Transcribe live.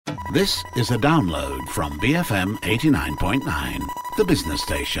This is a download from BFM 89.9, the business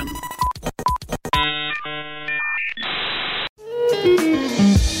station.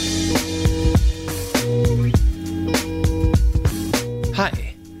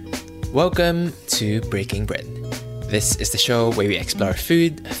 Hi, welcome to Breaking Bread. This is the show where we explore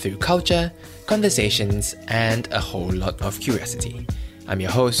food through culture, conversations, and a whole lot of curiosity. I'm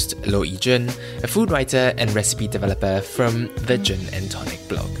your host, Lo Yi Jun, a food writer and recipe developer from the Jun and Tonic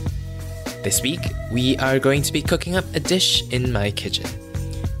blog. This week, we are going to be cooking up a dish in my kitchen.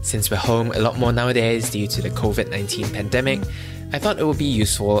 Since we're home a lot more nowadays due to the COVID-19 pandemic, I thought it would be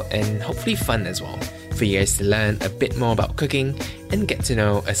useful and hopefully fun as well for you guys to learn a bit more about cooking and get to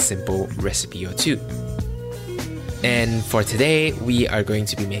know a simple recipe or two. And for today, we are going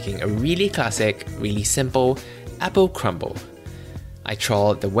to be making a really classic, really simple apple crumble. I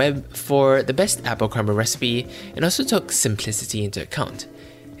trawled the web for the best apple crumble recipe and also took simplicity into account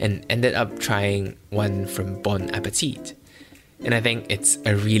and ended up trying one from Bon Appetit. And I think it's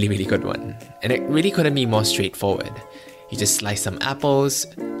a really, really good one. And it really couldn't be more straightforward. You just slice some apples,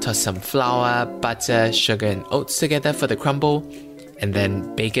 toss some flour, butter, sugar and oats together for the crumble, and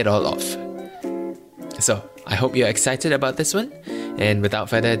then bake it all off. So, I hope you're excited about this one. And without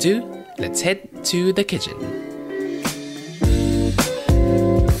further ado, let's head to the kitchen.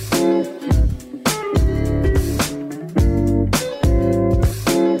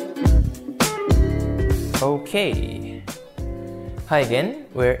 Okay. Hi again,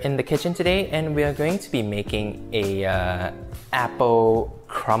 we're in the kitchen today and we are going to be making a apple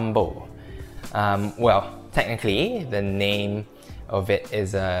crumble. Well, technically the name of it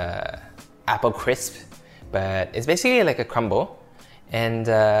is apple crisp, but it's basically like a crumble. And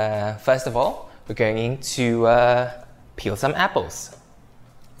first of all, we're going to peel some apples.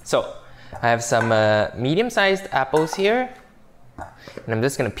 So, I have some medium-sized apples here, and I'm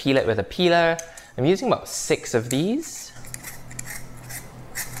just going to peel it with a peeler. I'm using about 6 of these.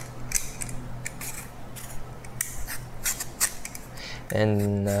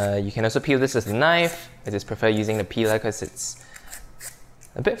 And you can also peel this with a knife. I just prefer using the peeler because it's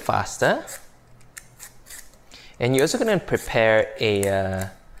a bit faster. And you're also going to prepare a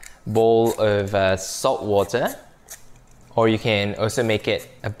bowl of salt water, or you can also make it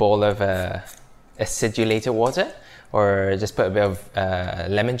a bowl of acidulated water, or just put a bit of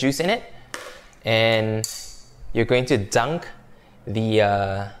lemon juice in it. And you're going to dunk the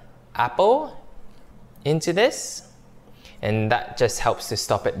apple into this, and that just helps to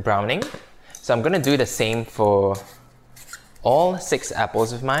stop it browning. So I'm going to do the same for all 6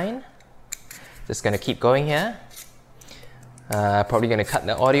 apples of mine. Just going to keep going here. Probably going to cut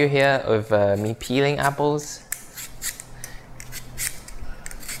the audio here of me peeling apples.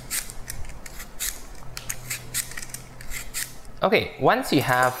 Okay, once you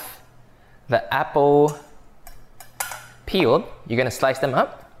have the apple peeled, you're going to slice them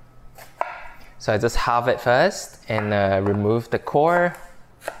up. So I just halve it first and remove the core.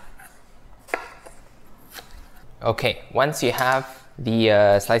 Okay, once you have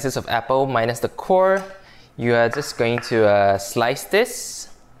the slices of apple minus the core, you are just going to slice this.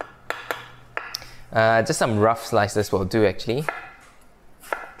 Just some rough slices will do actually.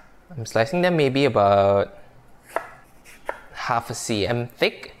 I'm slicing them maybe about half a cm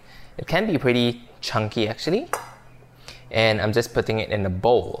thick. It can be pretty chunky actually. And I'm just putting it in a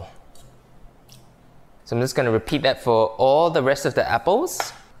bowl. So I'm just going to repeat that for all the rest of the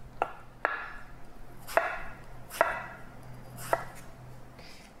apples.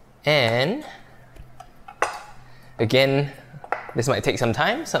 And again, this might take some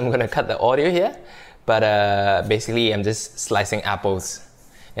time, so I'm going to cut the audio here. But basically, I'm just slicing apples.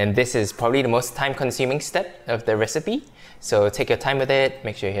 And this is probably the most time-consuming step of the recipe. So take your time with it.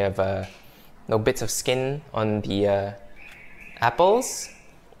 Make sure you have no bits of skin on the apples.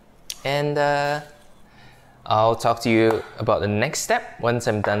 And I'll talk to you about the next step once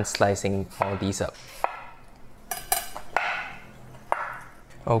I'm done slicing all these up.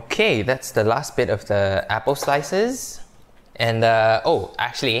 Okay, that's the last bit of the apple slices. And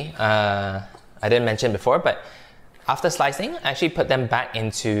actually, I didn't mention before, but after slicing, I actually put them back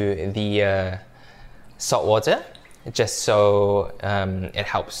into the salt water, just so it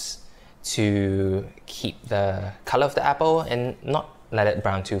helps to keep the color of the apple and not let it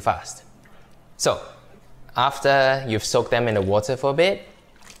brown too fast. So, after you've soaked them in the water for a bit,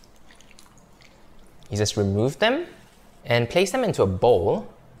 you just remove them and place them into a bowl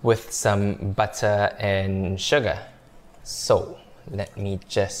with some butter and sugar. So let me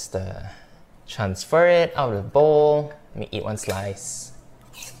just transfer it out of the bowl. Let me eat one slice.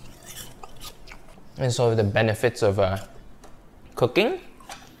 And so the benefits of cooking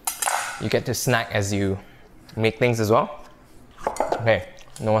You get to snack as you make things as well. Okay,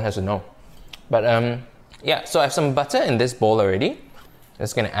 no one has to know. But yeah, so I have some butter in this bowl already.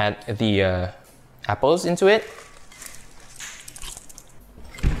 Just gonna add the apples into it.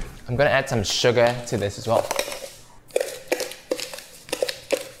 I'm gonna add some sugar to this as well.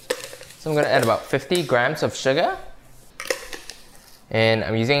 So I'm gonna add about 50 grams of sugar. And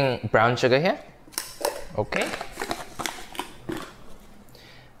I'm using brown sugar here. Okay.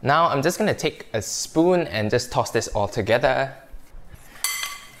 Now I'm just gonna take a spoon and just toss this all together.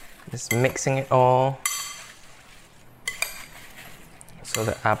 Just mixing it all. So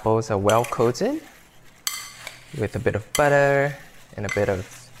the apples are well coated with a bit of butter and a bit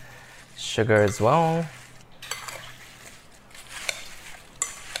of sugar as well.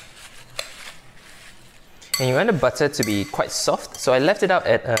 And you want the butter to be quite soft, so I left it out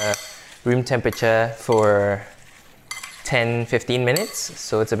at room temperature for 10-15 minutes,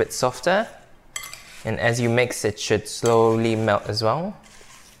 so it's a bit softer. And as you mix, it should slowly melt as well.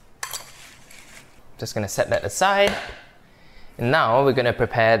 Just gonna set that aside. And now we're gonna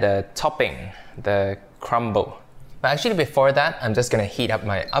prepare the topping, the crumble. But actually before that, I'm just gonna heat up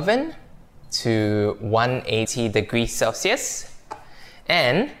my oven to 180 degrees Celsius.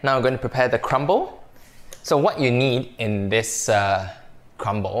 And now I'm gonna prepare the crumble. So what you need in this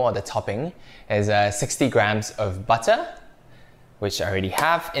crumble or the topping is 60 grams of butter, which I already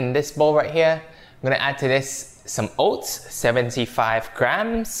have in this bowl right here. I'm gonna add to this some oats, 75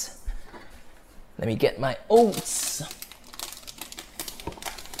 grams. Let me get my oats.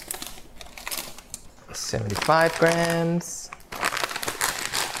 75 grams.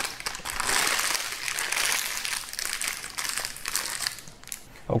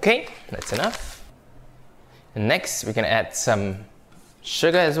 Okay, that's enough. And next, we're gonna add some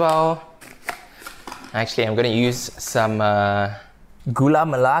sugar as well. Actually, I'm gonna use some Gula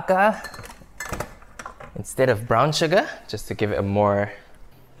Melaka instead of brown sugar, just to give it a more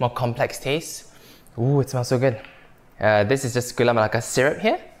complex taste. Ooh, it smells so good. This is just Gula Melaka syrup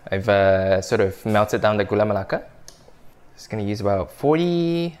here. I've sort of melted down the Gula Melaka. Just gonna use about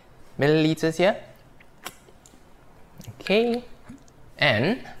 40 milliliters here. Okay.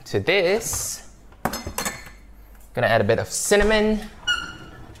 And to this, gonna add a bit of cinnamon.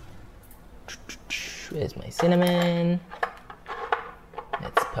 Where's my cinnamon?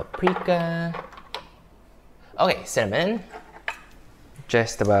 That's paprika. Okay, cinnamon.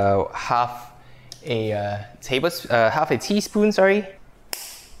 Just about half a teaspoon, sorry.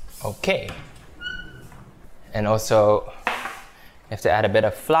 Okay. And also, you have to add a bit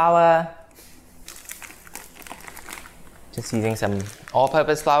of flour. Just using some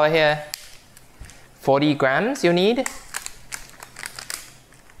all-purpose flour here. 40 grams you need.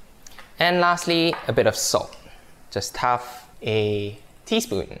 And lastly, a bit of salt. Just half a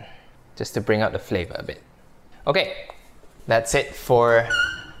teaspoon, just to bring out the flavor a bit. Okay, that's it for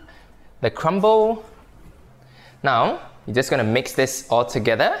the crumble. Now, you're just gonna mix this all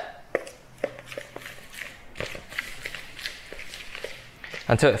together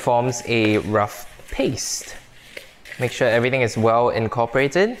until it forms a rough paste. Make sure everything is well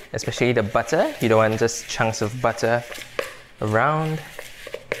incorporated, especially the butter. You don't want just chunks of butter around.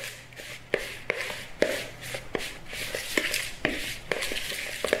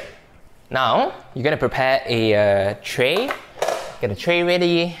 Now, you're gonna prepare a tray. Get a tray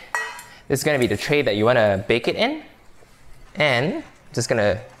ready. This is gonna be the tray that you wanna bake it in. And I'm just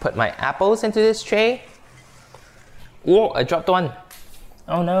gonna put my apples into this tray. Oh, I dropped one.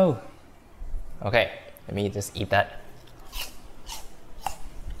 Oh no. Okay, let me just eat that.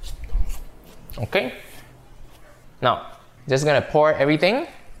 Okay. Now, just gonna pour everything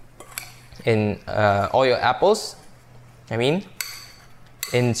in, all your apples, into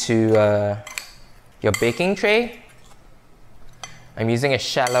your baking tray. I'm using a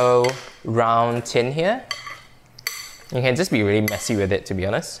shallow round tin here. You can just be really messy with it, to be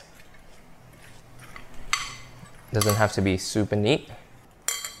honest. Doesn't have to be super neat.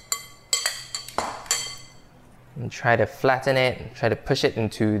 And try to flatten it, try to push it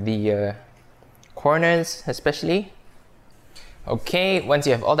into the corners especially. Okay, once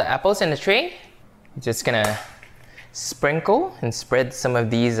you have all the apples in the tray, you're just gonna sprinkle and spread some of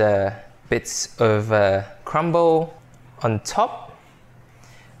these bits of crumble on top.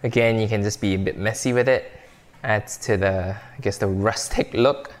 Again, you can just be a bit messy with it. Adds to the, I guess, the rustic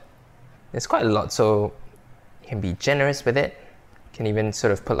look. There's quite a lot, so you can be generous with it. You can even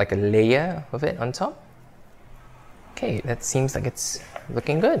sort of put like a layer of it on top. Okay, that seems like it's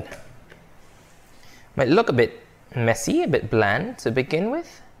looking good. Might look a bit messy, a bit bland to begin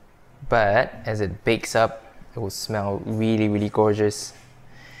with, but as it bakes up, it will smell really, really gorgeous.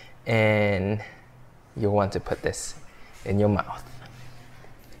 and you'll want to put this in your mouth.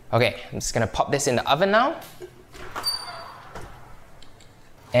 Okay, I'm just gonna pop this in the oven now.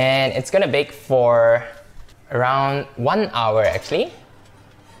 And it's gonna bake for around 1 hour actually.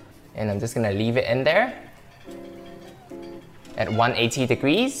 And I'm just gonna leave it in there at 180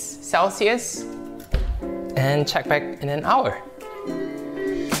 degrees Celsius and check back in an hour.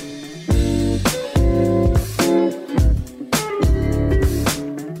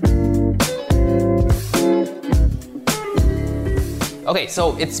 Okay,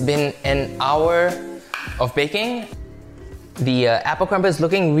 so it's been an hour of baking. The apple crumble is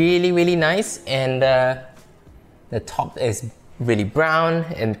looking really nice, and the top is really brown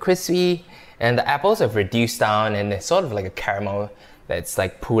and crispy, and the apples have reduced down, and it's sort of like a caramel that's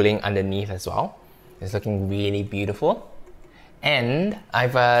like pooling underneath as well. It's looking really beautiful. And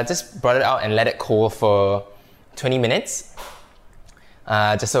I've just brought it out and let it cool for 20 minutes,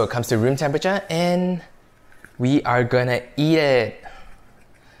 just so it comes to room temperature, and we are gonna eat it.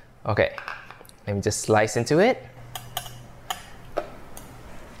 Okay, let me just slice into it.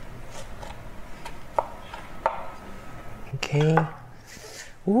 Okay.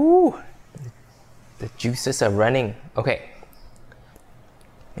 Ooh, the juices are running. Okay,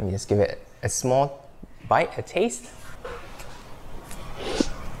 let me just give it a small bite, a taste.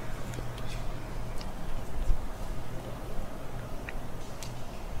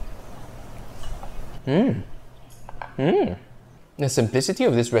 The simplicity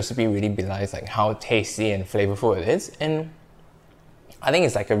of this recipe really belies like how tasty and flavorful it is, and I think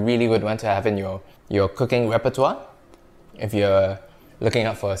it's like a really good one to have in your cooking repertoire if you're looking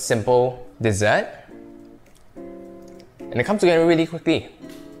out for a simple dessert. And it comes together really quickly.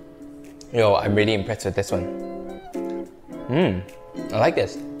 I'm really impressed with this one. I like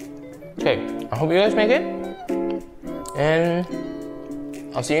this. Okay, I hope you guys make it, and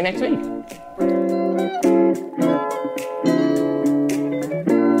I'll see you next week.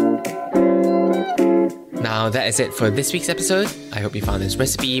 Now that is it for this week's episode. I hope you found this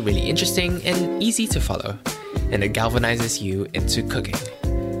recipe really interesting and easy to follow, and it galvanizes you into cooking.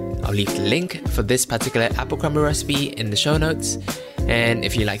 I'll leave the link for this particular apple crumble recipe in the show notes, and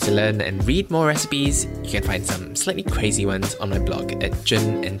if you like to learn and read more recipes, you can find some slightly crazy ones on my blog at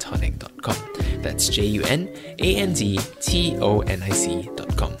junandtonic.com. That's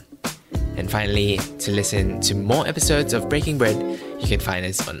JUNANDTONIC.com. And finally, to listen to more episodes of Breaking Bread, you can find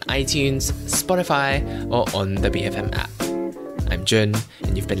us on iTunes, Spotify, or on the BFM app. I'm Jun,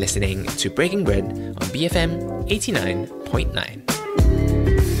 and you've been listening to Breaking Bread on BFM 89.9.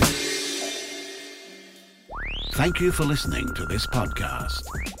 Thank you for listening to this podcast.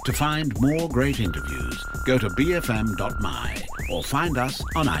 To find more great interviews, go to bfm.my or find us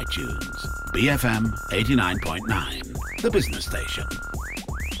on iTunes. BFM 89.9, the business station.